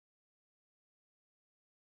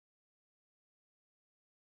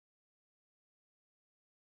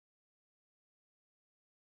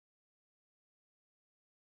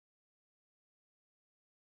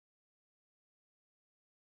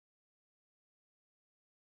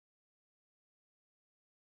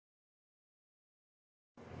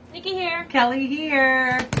Nikki here. Kelly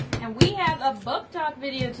here. And we have a book talk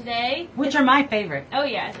video today. Which are my favorite. Oh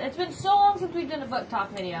yes, it's been so long since we've done a book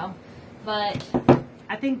talk video. But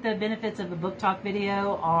I think the benefits of a book talk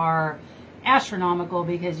video are astronomical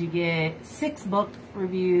because you get 6 book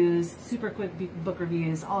reviews, super quick book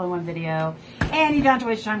reviews, all in one video. And you don't have to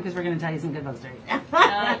waste your time because we're going to tell you some good books to read.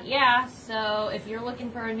 yeah, so if you're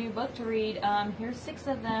looking for a new book to read, here's 6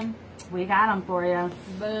 of them. We got them for you.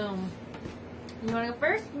 Boom. You want to go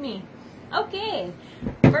first? Me. Okay.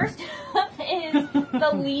 First up is The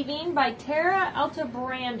Leaving by Tara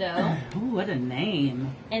Altebrando. Ooh, what a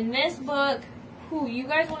name. And this book, you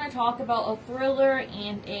guys want to talk about a thriller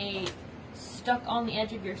and a stuck on the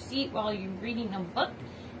edge of your seat while you're reading a book?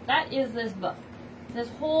 That is this book.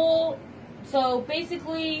 So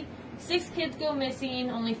basically, 6 kids go missing,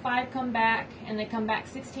 only 5 come back, and they come back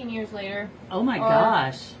 16 years later. Oh my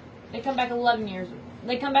gosh. They come back 11 years.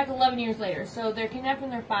 They come back 11 years later. So they're kidnapped when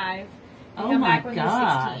they're 5. They come back when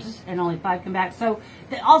they're 16. And only 5 come back. So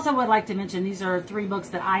also would like to mention these are 3 books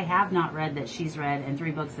that I have not read that she's read and 3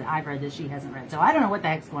 books that I've read that she hasn't read. So I don't know what the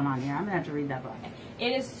heck's going on here. I'm going to have to read that book.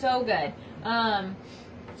 It is so good.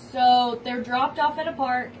 So they're dropped off at a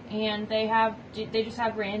park and they just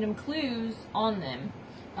have random clues on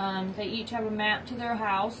them. They each have a map to their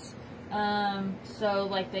house. So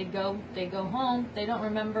like they go home, they don't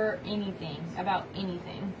remember anything about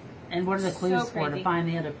anything. And what are the clues for? To find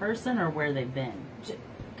the other person or where they've been?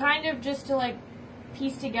 Kind of just to like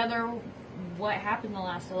piece together what happened the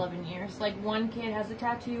last 11 years. Like one kid has a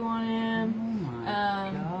tattoo on him. Oh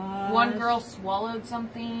my gosh. One girl swallowed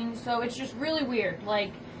something. So it's just really weird.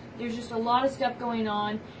 Like there's just a lot of stuff going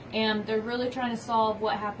on, and they're really trying to solve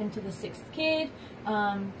what happened to the 6th kid.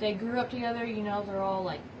 They grew up together, you know, they're all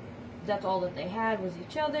like, that's all that they had was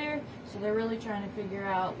each other. So they're really trying to figure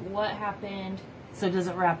out what happened. So does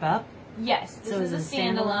it wrap up? Yes, this is a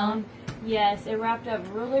standalone. Yes, it wrapped up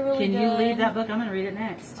really, really good. Can you read that book? I'm going to read it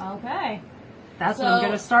next. Okay. That's what I'm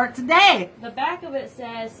going to start today. The back of it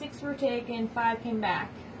says, 6 were taken, 5 came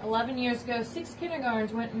back. 11 years ago, 6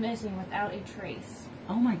 kindergartens went missing without a trace.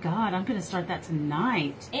 Oh my God, I'm going to start that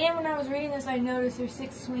tonight. And when I was reading this, I noticed there's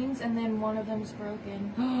 6 swings and then one of them's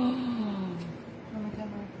broken. On the cover.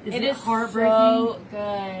 It is heartbreaking. So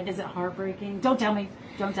good. Is it heartbreaking? Don't tell me.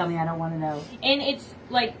 Don't tell me. I don't want to know. And it's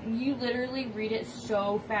like you literally read it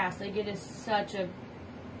so fast. Like it is such a,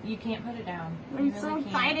 you can't put it down. I'm so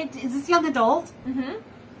excited. Is this young adult? Mm-hmm.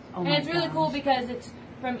 Oh and it's really cool because it's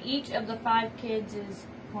from each of the 5 kids'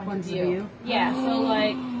 points of view. Yeah. So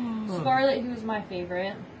like Scarlett, who's my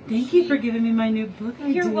favorite. Thank you for giving me my new book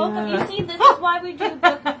idea. You're welcome. You see, this is why we do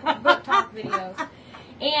book talk videos.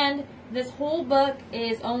 And this whole book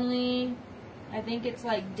is only, I think it's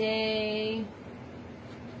like is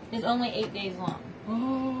only 8 days long.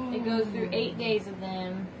 Oh. It goes through 8 days of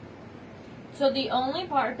them. So the only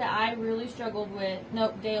part that I really struggled with,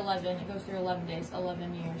 nope, day 11. It goes through 11 days,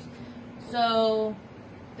 11 years. So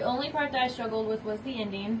the only part that I struggled with was the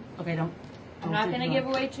ending. Okay, I'm not going to give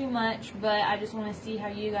away too much, but I just want to see how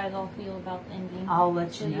you guys all feel about the ending. I'll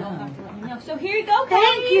let you know. You'll have to let me know. So here you go, Kelly.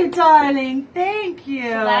 Thank you, darling. Thank you.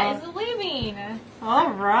 So that is The Leaving.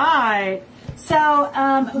 All right. So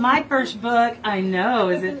my first book, I know,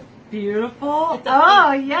 is it beautiful?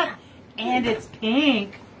 Oh, yes. And it's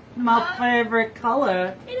pink. My favorite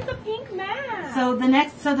color. It is a pink map.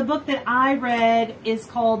 So the book that I read is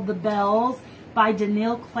called The Bells by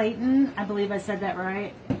Danielle Clayton. I believe I said that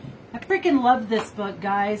right. I freaking loved this book,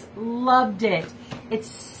 guys. Loved it.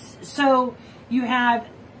 It's so you have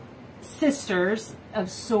sisters of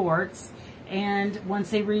sorts, and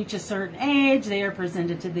once they reach a certain age, they are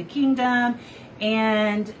presented to the kingdom,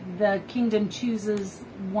 and the kingdom chooses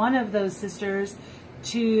one of those sisters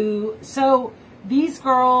to. So these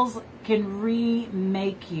girls can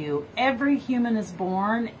remake you. Every human is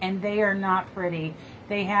born, and they are not pretty.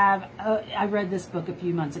 They have, I read this book a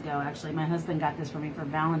few months ago, actually. My husband got this for me for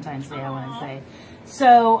Valentine's Day, I want to say.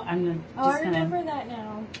 So, I'm just I remember that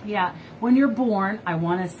now. Yeah. When you're born, I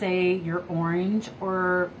want to say you're orange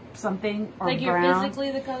or something, or like brown. You're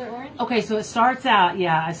physically the color orange? Okay, so it starts out,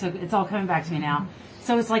 yeah, so it's all coming back to me now.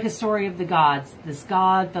 So it's like a story of the gods. This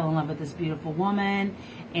god fell in love with this beautiful woman,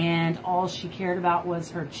 and all she cared about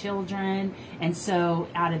was her children. And so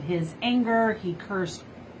out of his anger, he cursed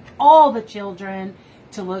all the children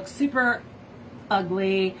to look super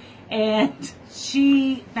ugly, and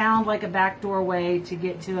she found like a backdoor way to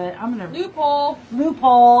get to it. I'm gonna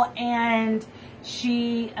loophole, and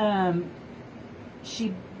she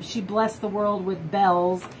blessed the world with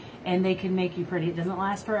bells, and they can make you pretty. It doesn't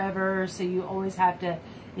last forever, so you always have to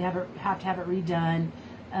have it redone.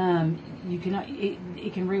 You can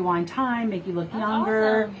it can rewind time, make you look That's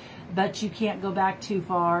younger, awesome. but you can't go back too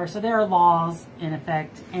far. So there are laws in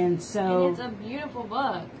effect, and so And it's a beautiful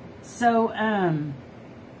book. so and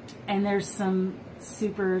there's some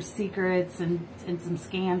super secrets and some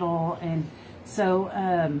scandal, and so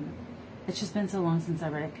it's just been so long since I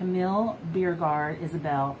read it. Camille Biergard is a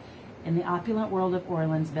belle. In the opulent world of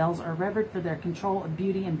Orleans, belles are revered for their control of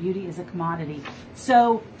beauty, and beauty is a commodity.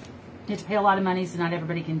 So you have to pay a lot of money, so not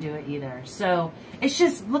everybody can do it either. So it's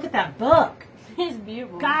just, look at that book. It's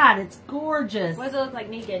beautiful. God, it's gorgeous. What does it look like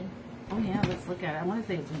naked? Oh yeah, let's look at it. I want to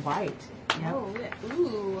say it's white. Yep. Oh,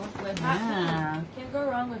 ooh, with hot Yeah. pink. Can't go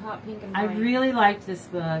wrong with hot pink and I white. really liked this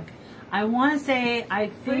book. I want to say, I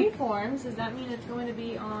think... Freeforms, does that mean it's going to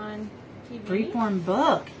be on TV? Freeform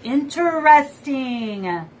book. Interesting.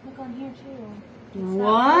 Look on here too. It's that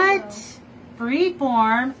What? logo.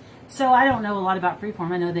 Freeform. So I don't know a lot about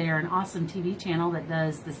Freeform. I know they are an awesome TV channel that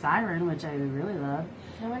does The Siren, which I really love.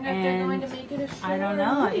 I wonder if they're going to make it a show. I don't or a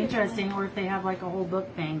know. movie. Interesting. Or if they have like a whole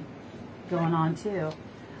book thing going on too.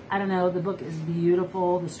 I don't know. The book is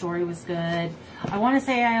beautiful. The story was good. I want to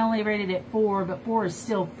say I only rated it 4, but 4 is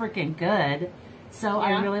still freaking good. So I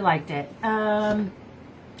Yeah. really liked it.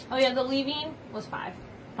 Oh yeah, The Leaving was 5.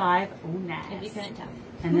 5. Oh, If you nice. couldn't tell.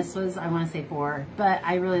 And this was, I want to say 4, but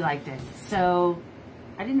I really liked it. So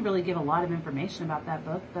I didn't really give a lot of information about that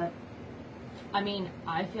book, but I mean,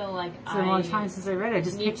 I feel like it's been a long time since I read it. I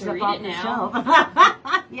just need picked to it up read off it the now.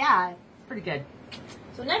 shelf. Yeah, it's pretty good.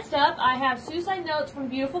 So next up, I have Suicide Notes from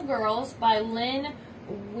Beautiful Girls by Lynn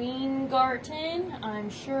Weingarten. I'm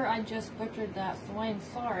sure I just butchered that, so I'm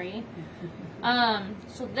sorry.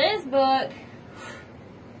 So this book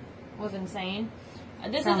was insane.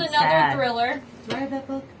 This Sounds is another sad. thriller. Did I have that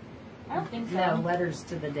book? I don't think so. No, Letters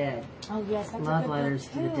to the Dead. Oh yes, that's a Love good Letters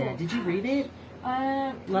book to the too. Dead. Did you read it?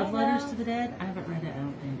 Love kind Letters of. to the Dead? I haven't read it, I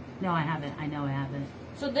don't think. No, I haven't. I know I haven't.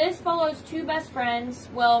 So this follows two best friends.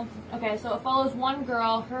 Well, okay, so it follows one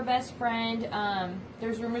girl, her best friend.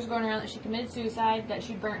 There's rumors going around that she committed suicide, that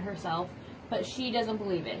she burnt herself, but she doesn't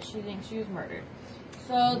believe it. She thinks she was murdered.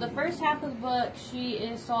 So the first half of the book, she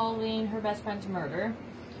is solving her best friend's murder.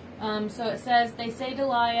 So it says, they say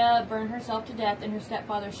Delia burned herself to death in her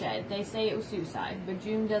stepfather's shed. They say it was suicide, but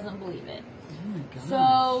June doesn't believe it. Oh my gosh.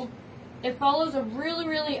 So it follows a really,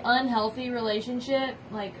 really unhealthy relationship.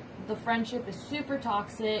 Like, the friendship is super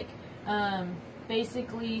toxic.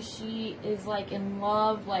 Basically, she is, like, in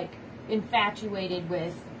love, like, infatuated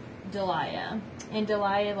with Delia. And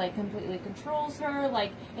Delia, like, completely controls her.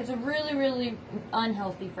 Like, it's a really, really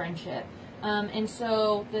unhealthy friendship. And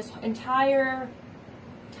so this entire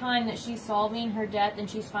time that she's solving her death and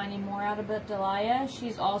she's finding more out about Delia,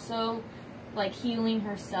 she's also, like, healing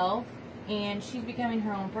herself. And she's becoming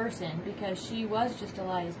her own person because she was just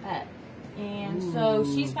Delia's pet. And so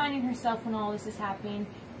she's finding herself when all this is happening.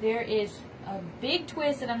 There is a big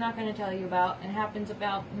twist that I'm not going to tell you about. It happens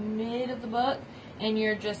about mid of the book. And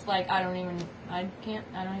you're just like, I don't even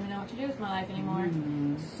know what to do with my life anymore.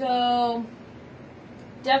 So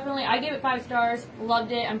definitely, I gave it 5 stars.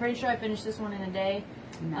 Loved it. I'm pretty sure I finished this one in a day.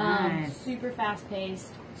 Nice. Super fast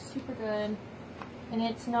paced. Super good. And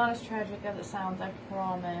it's not as tragic as it sounds, I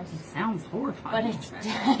promise. It sounds horrifying. But it's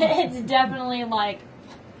it's definitely like,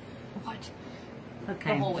 what?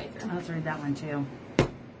 Okay. The whole way through. I'll have to read that one too.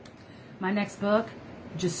 My next book,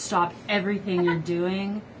 just stop everything you're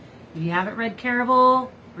doing. If you haven't read Caraval,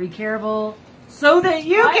 read Caraval so that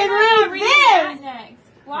you Why can am I read reading that this. next?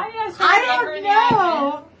 Why did I start I don't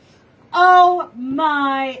know. Oh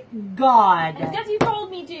my God. It's because you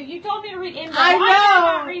told me to. You told me to read Inbound. I Why did I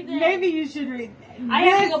not know. read this? Maybe you should read. I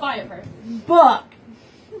have to This go buy it first. book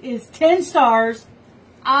is 10 stars.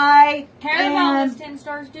 Caraval is 10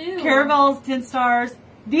 stars too. Caraval's 10 stars.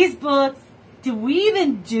 These books, do we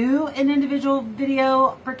even do an individual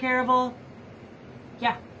video for Caraval?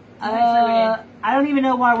 Yeah. I'm pretty sure we did. I don't even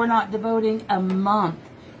know why we're not devoting a month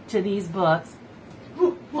to these books.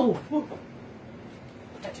 Oh.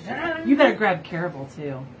 You better grab Caraval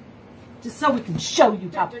too. Just so we can show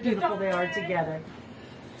you how beautiful they are together.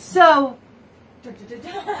 So,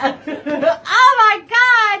 oh my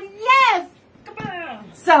God, yes!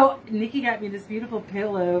 So, Nikki got me this beautiful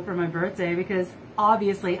pillow for my birthday because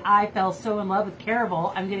obviously I fell so in love with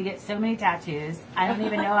Caraval. I'm going to get so many tattoos. I don't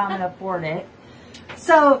even know how I'm going to afford it.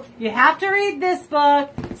 So, you have to read this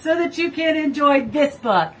book so that you can enjoy this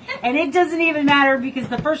book. And it doesn't even matter because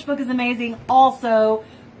the first book is amazing also.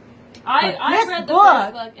 I this read the book-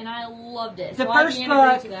 first book and I loved it. The So I first can't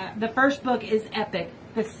agree book, to that. the first book is epic.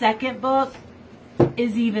 The second book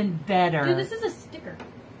is even better. Dude, this is a sticker.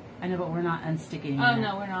 I know, but we're not unsticking Oh, it.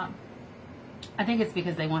 no, we're not. I think it's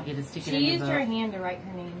because they want you to stick it in She your used book. her hand to write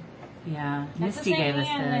her name. Yeah, That's Misty the same gave us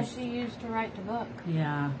hand that this. she used to write the book.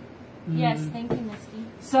 Yeah. Yes, thank you, Misty.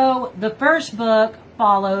 So the first book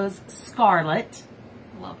follows Scarlet.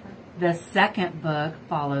 Love her. The second book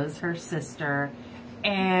follows her sister.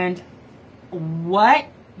 And what?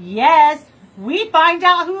 Yes, we find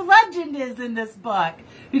out who Legend is in this book.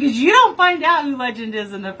 Because you don't find out who Legend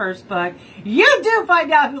is in the first book. You do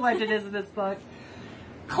find out who Legend is in this book.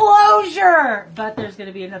 Closure! But there's going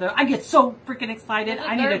to be another. I get so freaking excited. There's a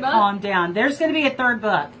I need to third book? calm down. There's going to be a third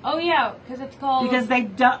book. Oh yeah, because it's called. Because they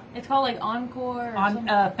don't. It's called like Encore or On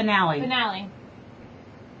something. finale. Finale.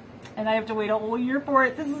 And I have to wait a whole year for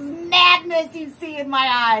it. This is madness you see in my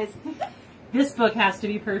eyes. This book has to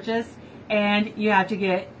be purchased, and you have to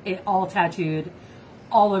get it all tattooed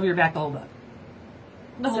all over your back, the whole book.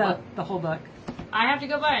 The whole book. The whole book. I have to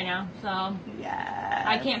go buy it now, so Yes.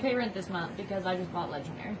 I can't pay rent this month because I just bought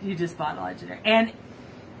Legendary. You just bought a Legendary. And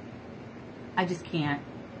I just can't.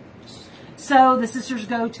 So the sisters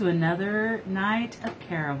go to another night of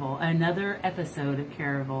Caraval, another episode of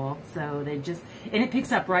Caraval. So they just, and it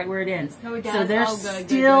picks up right where it ends. No, it does. So they're Oh, good,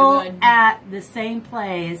 still good. at the same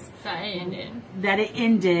place That ended. that it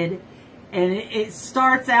ended. And it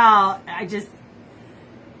starts out, I just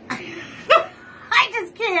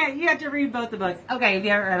can't. You have to read both the books. Okay, if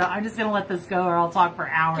you ever read it, I'm just going to let this go or I'll talk for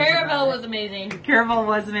hours. Caravel about was it. amazing. Caraval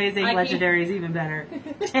was amazing. I can't- Legendary is even better.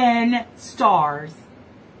 10 stars.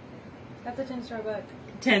 That's a 10-star book.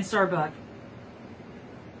 10-star book.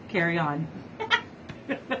 Carry on.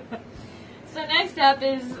 So next up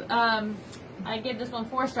is, I give this one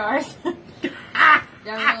 4 stars. Don't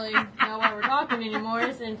really know why we're talking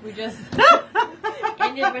anymore since we just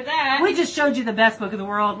ended with that. We just showed you the best book in the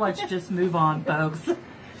world. Let's just move on, folks.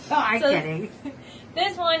 Oh, I'm kidding.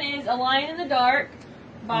 This one is A Lion in the Dark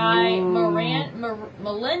by Ooh.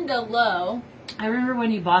 Melinda Lowe. I remember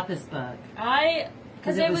when you bought this book.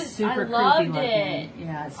 Because it it was was, super I creepy loved looking. it.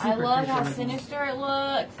 Yeah, it's I super love creepy how looking. sinister it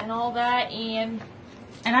looks and all that, and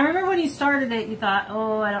And I remember when you started it, you thought,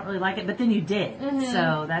 oh, I don't really like it. But then you did. Mhm.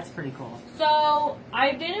 So that's pretty cool. so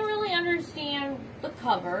I didn't really understand the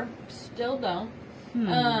cover. Still don't.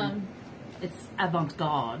 It's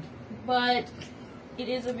avant-garde. But it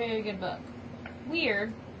is a very good book.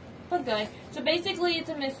 Weird, but good. So basically, it's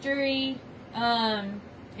a mystery.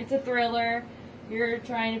 It's a thriller. You're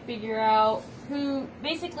trying to figure out who.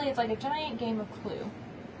 Basically, it's like a giant game of Clue.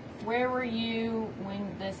 Where were you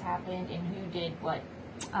when this happened, and who did what?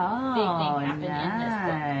 Oh, happened in this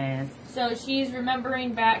book. nice. So she's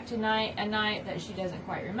remembering back to a night that she doesn't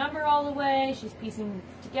quite remember all the way. She's piecing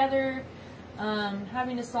together,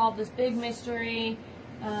 having to solve this big mystery.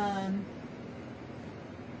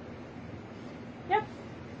 Yep.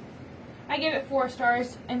 I gave it 4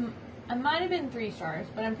 stars, and it might have been 3 stars,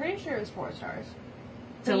 but I'm pretty sure it was 4 stars.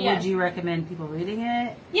 So yes. would you recommend people reading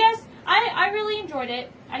it? Yes, I really enjoyed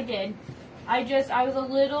it. I did. I was a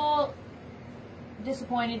little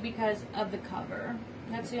disappointed because of the cover.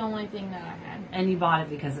 That's the only thing that I had. And you bought it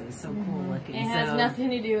because it was so cool looking. It has so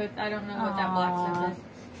nothing to do with, I don't know what that black stuff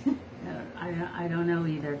is. I don't know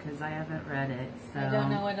either because I haven't read it. So I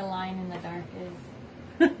don't know what A Lion in the Dark is.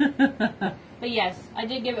 But yes, I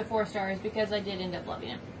did give it 4 stars because I did end up loving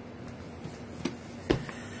it.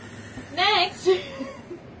 Next!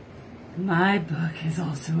 My book is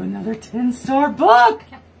also another 10-star book.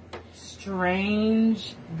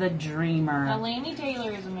 Strange the Dreamer. Laini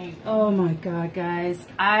Taylor is amazing. Oh my god, guys.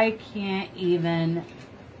 I can't even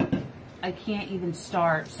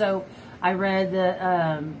start. So I read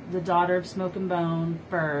the Daughter of Smoke and Bone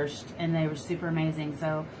first, and they were super amazing.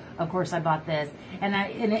 So of course I bought this, and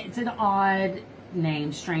it's an odd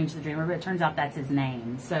name, Strange the Dreamer, but it turns out that's his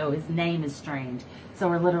name. So his name is Strange. So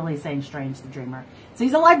we're literally saying Strange the Dreamer. So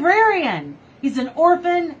he's a librarian. He's an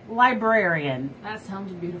orphan librarian. That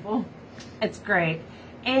sounds beautiful. It's great.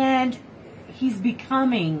 And he's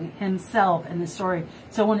becoming himself in the story.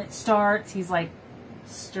 So when it starts, he's like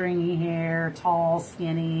stringy hair, tall,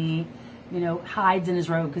 skinny, hides in his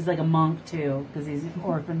robe because he's like a monk too, because he's an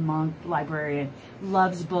orphan monk librarian.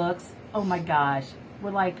 Loves books. Oh my gosh.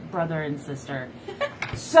 We're like brother and sister.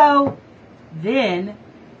 So then,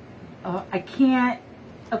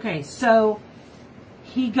 okay, so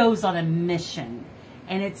he goes on a mission,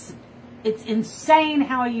 and it's insane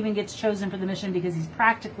how he even gets chosen for the mission because he's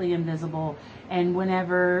practically invisible. And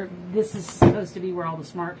whenever this is supposed to be where all the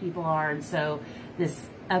smart people are, and so this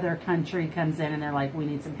other country comes in and they're like, we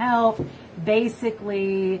need some help.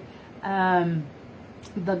 Basically, the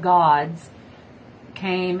gods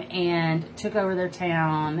came and took over their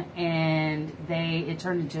town, and it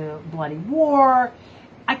turned into a bloody war.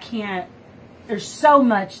 There's so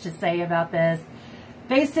much to say about this.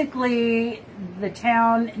 basically, the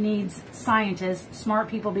town needs scientists, smart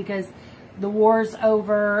people, because the war's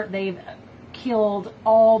over. They've killed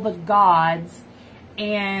all the gods,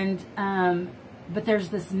 and but there's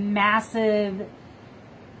this massive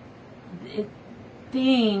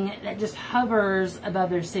thing that just hovers above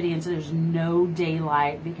their city, and so there's no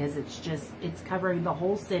daylight because it's covering the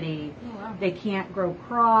whole city. Oh, wow. They can't grow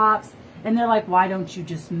crops, and they're like, why don't you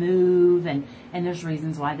just move? And there's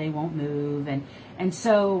reasons why they won't move, and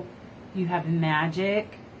so you have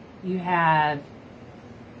magic, you have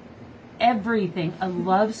everything, a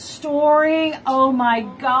love story, oh my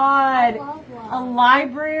God, a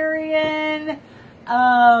librarian.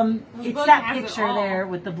 It's that picture there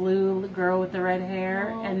with the blue girl with the red hair,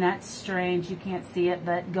 and that's Strange. You can't see it,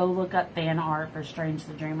 but go look up fan art for Strange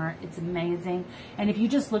the Dreamer. It's amazing. And if you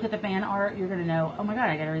just look at the fan art, you're going to know, oh my God,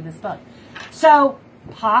 I got to read this book. So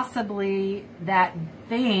possibly that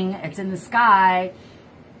thing, it's in the sky,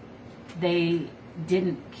 they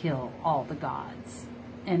didn't kill all the gods.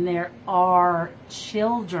 And there are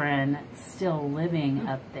children still living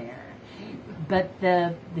up there. But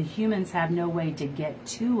the humans have no way to get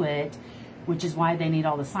to it, which is why they need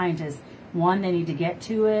all the scientists. One, they need to get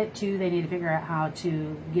to it. Two, they need to figure out how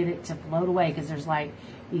to get it to float away, because there's like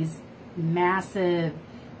these massive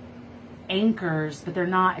anchors, but they're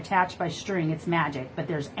not attached by string. It's magic. But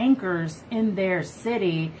there's anchors in their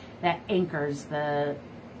city that anchors the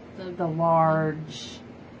large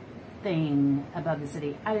thing above the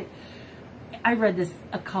city. I read this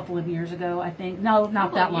a couple of years ago, I think. No,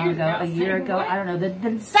 not that long ago. A year ago. I don't know.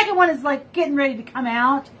 The second one is like getting ready to come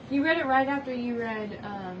out. You read it right after you read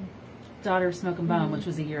Daughter of Smoke and Bone, which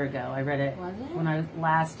was a year ago. I read it, was it? when I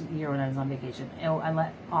last year when I was on vacation.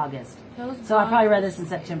 August. So I probably read this in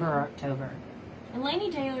September or October. And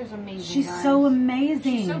Laini Taylor's amazing. She's guys. so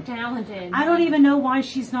amazing. She's so talented. I don't even know why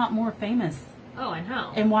she's not more famous. Oh, I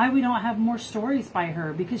know. And why we don't have more stories by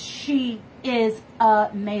her, because she is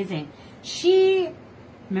amazing.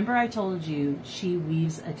 Remember I told you, she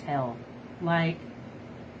weaves a tale. Like,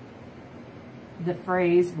 the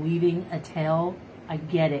phrase weaving a tale, I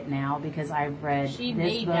get it now because I've read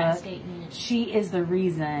this book. That statement. She is the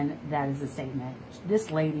reason that is a statement.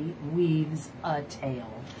 This lady weaves a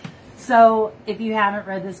tale. So, if you haven't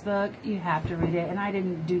read this book, you have to read it. And I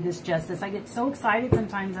didn't do this justice. I get so excited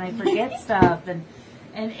sometimes and I forget stuff. And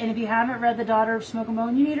if you haven't read The Daughter of Smoke and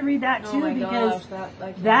Bone, you need to read that too, because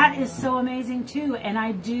that is so amazing too.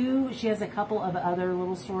 And she has a couple of other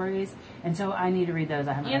little stories, and so I need to read those.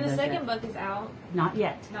 I haven't read those yet. And the second book is out. Not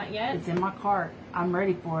yet. Not yet? It's in my cart. I'm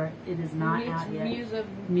ready for it. It is not out yet.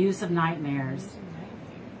 Muse of Nightmares.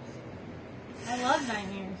 I love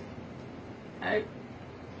nightmares.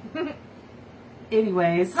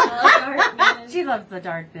 Anyways, she loves the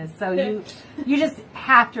darkness. So you just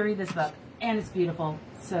have to read this book. And it's beautiful.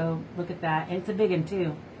 So look at that. And it's a big one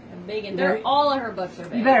too. All of her books are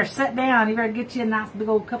big. You better sit down. You better get you a nice big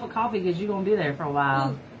old cup of coffee, because you're going to be there for a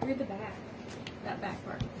while. Ooh, read the back. That back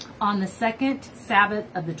part. On the second Sabbath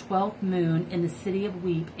of the 12th moon in the city of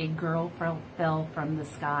Weep, a girl fell from the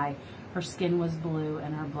sky. Her skin was blue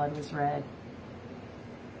and her blood was red.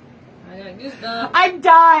 I got goosebumps. I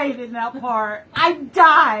died in that part. I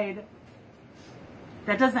died.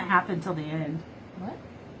 That doesn't happen till the end. What?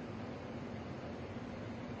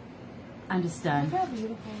 I'm just done. Look how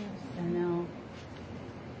beautiful those are. I know.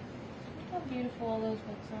 Look how beautiful all those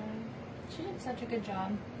books are. She did such a good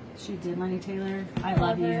job. She did, Laini Taylor. I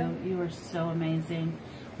love you. You are so amazing.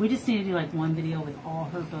 We just need to do like one video with all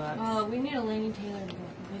her books. Oh, we need a Laini Taylor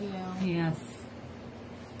video. Yes.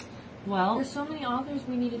 Well, there's so many authors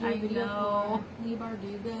we need to do a video for. Leigh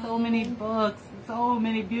Bardugo. So many books. So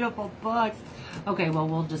many beautiful books. Okay, well,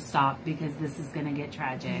 we'll just stop because this is going to get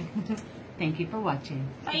tragic. Thank you for watching.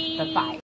 Bye. Bye-bye.